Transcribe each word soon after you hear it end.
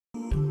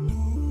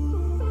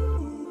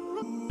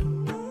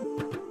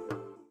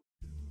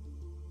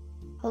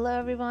Hello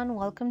everyone,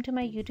 welcome to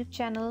my YouTube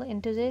channel.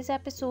 In today's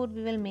episode,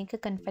 we will make a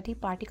confetti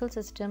particle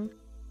system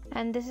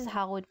and this is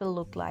how it will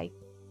look like.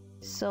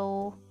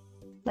 So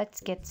let's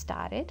get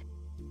started.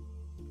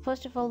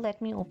 First of all, let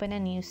me open a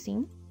new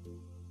scene.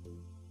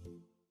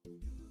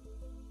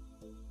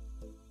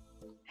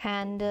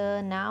 And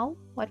now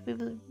what we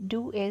will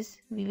do is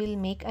we will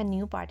make a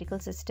new particle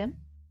system.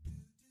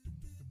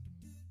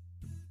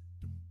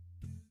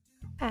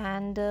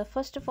 And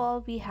first of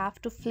all, we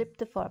have to flip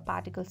the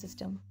particle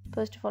system.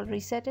 First of all,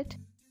 reset it.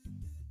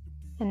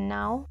 And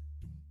now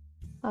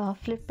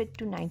flip it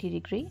to 90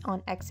 degrees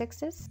on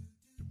x-axis.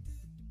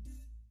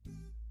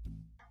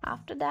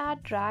 After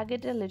that, drag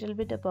it a little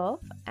bit above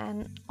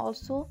and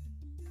also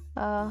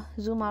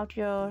zoom out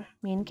your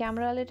main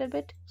camera a little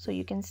bit so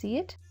you can see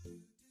it.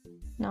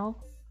 Now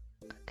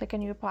click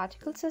on your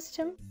particle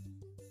system.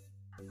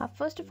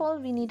 First of all,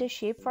 we need a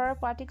shape for our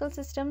particle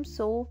system,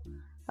 so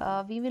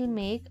we will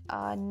make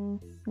a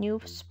new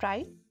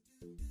sprite,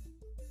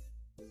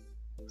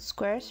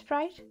 square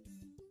sprite.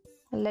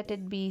 Let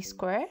it be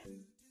square.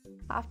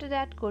 After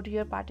that, go to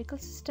your particle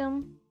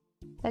system.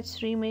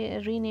 Let's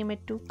rename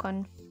it to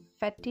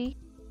Confetti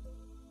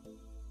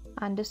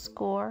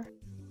 _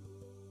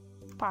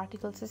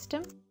 Particle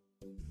System.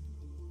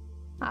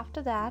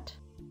 After that,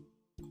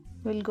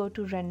 we'll go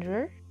to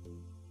renderer.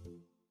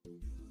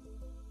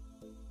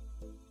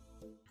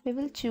 We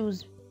will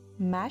choose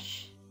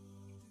mesh.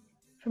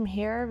 From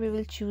here we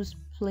will choose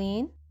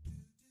plane,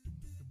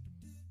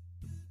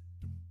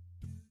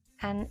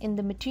 and in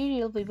the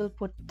material we will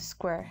put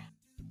square.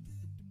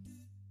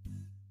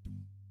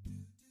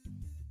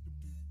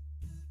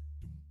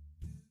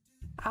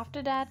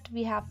 After that,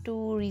 we have to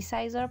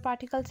resize our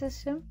particle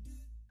system,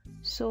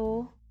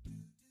 so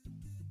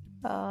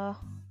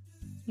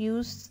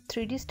use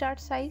 3D start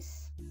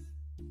size,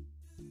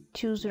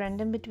 choose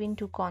random between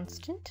two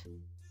constant.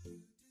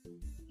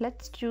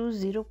 Let's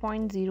choose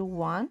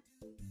 0.01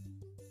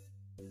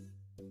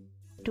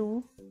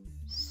 to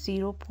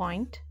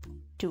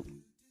 0.2.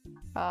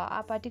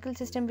 Our particle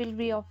system will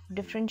be of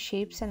different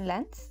shapes and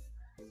lengths,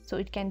 so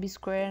it can be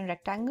square and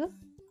rectangle.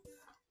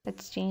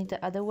 Let's change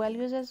the other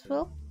values as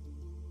well.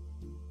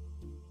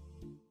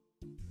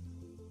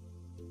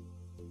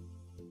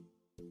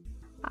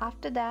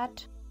 After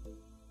that,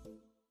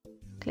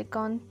 click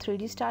on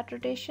 3D start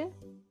rotation,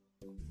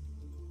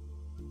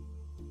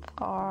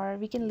 or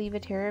we can leave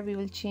it here. We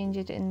will change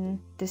it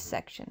in this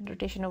section,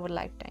 rotation over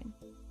lifetime.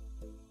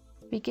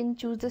 We can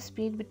choose the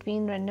speed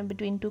between random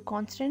between two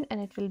constant, and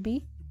it will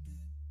be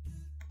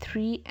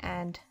 3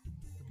 and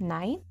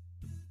 9.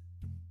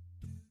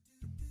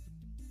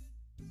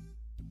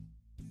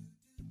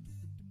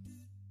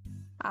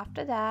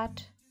 After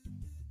that,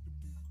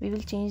 we will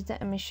change the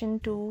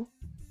emission to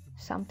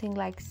something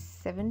like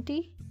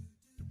 70,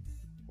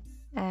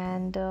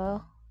 and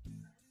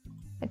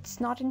it's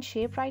not in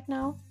shape right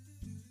now,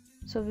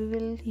 so we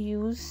will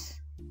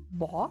use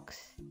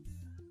box.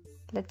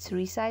 Let's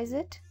resize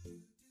it.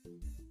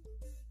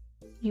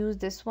 Use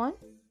this one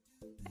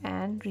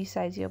and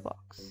resize your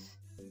box.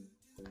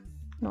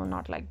 No,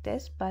 not like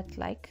this, but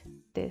like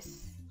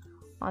this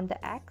on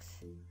the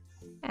X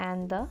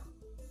and the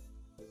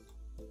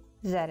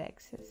Z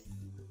axis.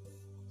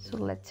 So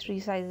let's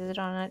resize it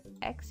on an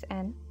X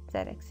and Z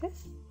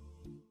axis.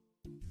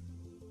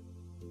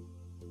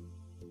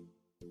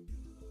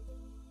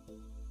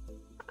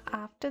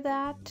 After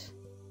that,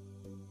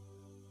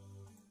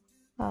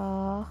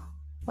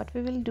 what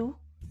we will do,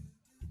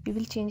 we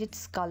will change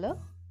its color.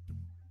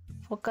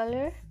 For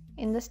color,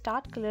 in the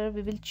start color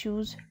we will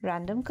choose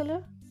random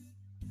color.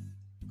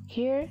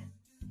 Here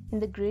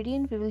in the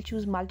gradient we will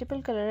choose multiple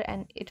color,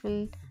 and it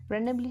will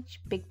randomly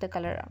pick the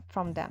color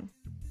from them.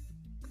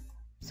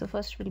 So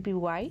first will be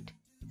white,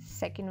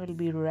 second will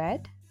be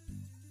red,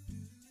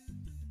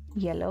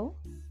 yellow,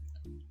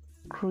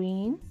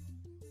 green,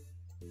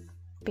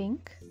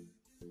 pink,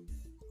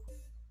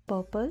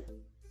 purple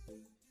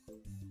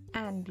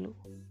and blue.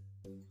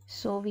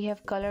 So we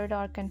have colored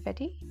our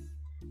confetti,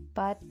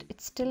 but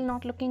it's still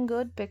not looking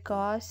good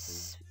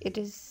because it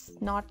is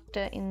not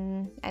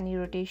in any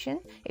rotation.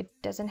 It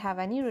doesn't have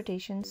any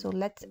rotation, so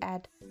let's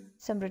add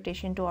some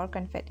rotation to our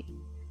confetti.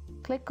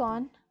 Click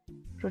on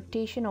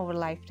rotation over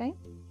lifetime.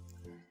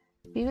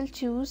 We will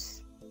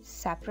choose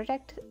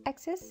separate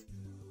axis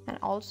and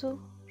also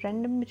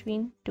random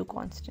between two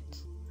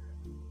constants.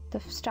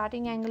 The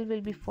starting angle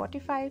will be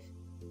 45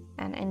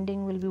 and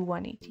ending will be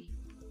 180.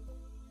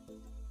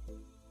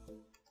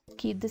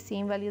 Keep the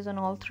same values on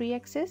all three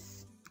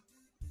axes.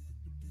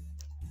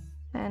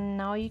 And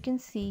now you can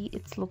see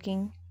it's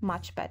looking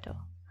much better,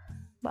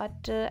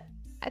 but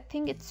I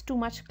think it's too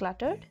much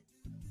cluttered,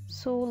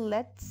 so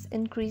let's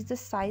increase the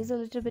size a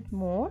little bit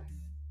more.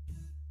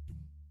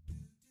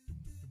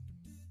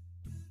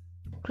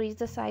 Increase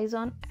the size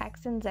on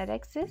X and Z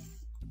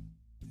axis.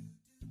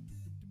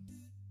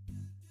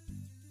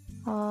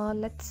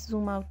 Let's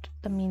zoom out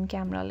the main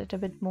camera a little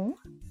bit more.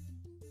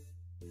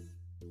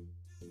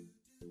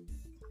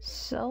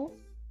 So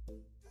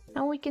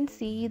now we can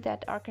see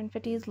that our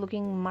confetti is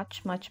looking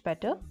much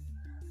better,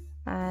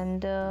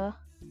 and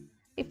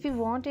if we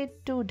want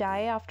it to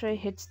die after it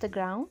hits the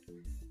ground,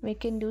 we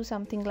can do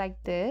something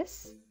like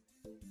this,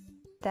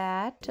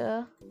 that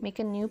make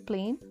a new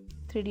plane,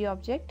 3D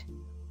object,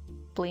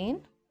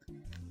 plane.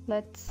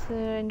 Let's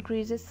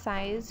increase its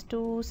size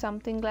to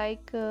something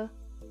like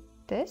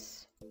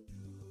this,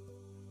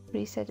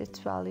 reset its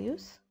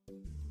values.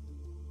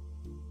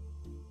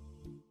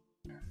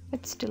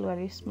 It's still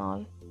very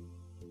small.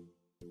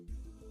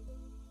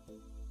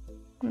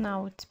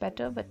 Now it's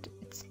better, but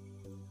it's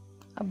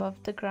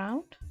above the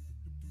ground.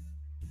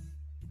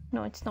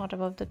 No, it's not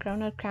above the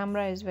ground. Our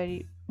camera is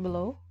very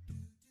below.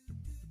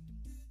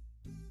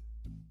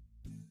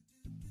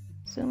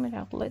 Zoom it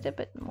out a little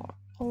bit more,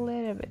 a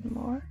little bit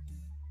more.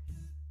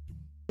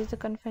 Use the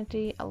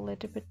confetti a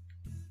little bit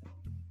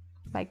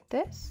like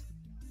this.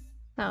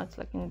 Now it's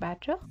looking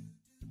better.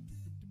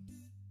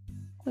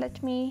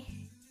 Let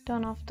me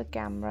turn off the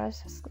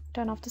cameras,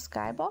 turn off the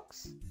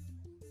skybox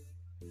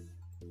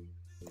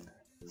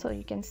so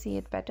you can see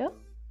it better.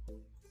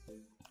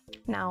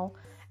 Now,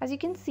 as you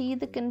can see,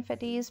 the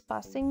confetti is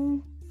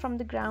passing from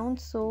the ground,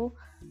 so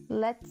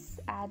let's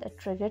add a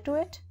trigger to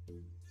it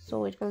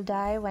so it will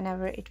die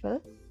whenever it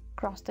will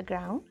cross the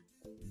ground.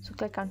 So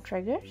click on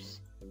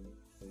triggers.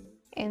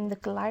 In the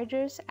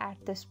colliders, add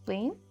this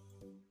plane,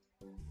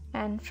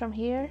 and from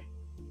here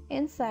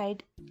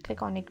inside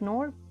click on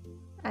ignore,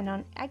 and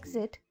on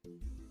exit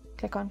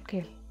click on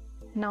kill.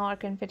 Now our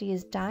confetti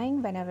is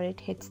dying whenever it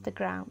hits the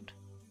ground.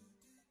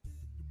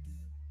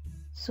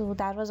 So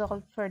that was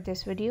all for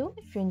this video.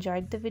 If you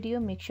enjoyed the video,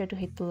 make sure to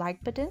hit the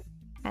like button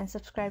and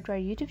subscribe to our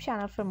YouTube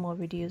channel for more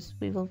videos.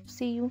 We will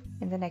see you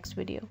in the next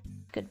video.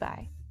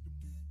 Goodbye.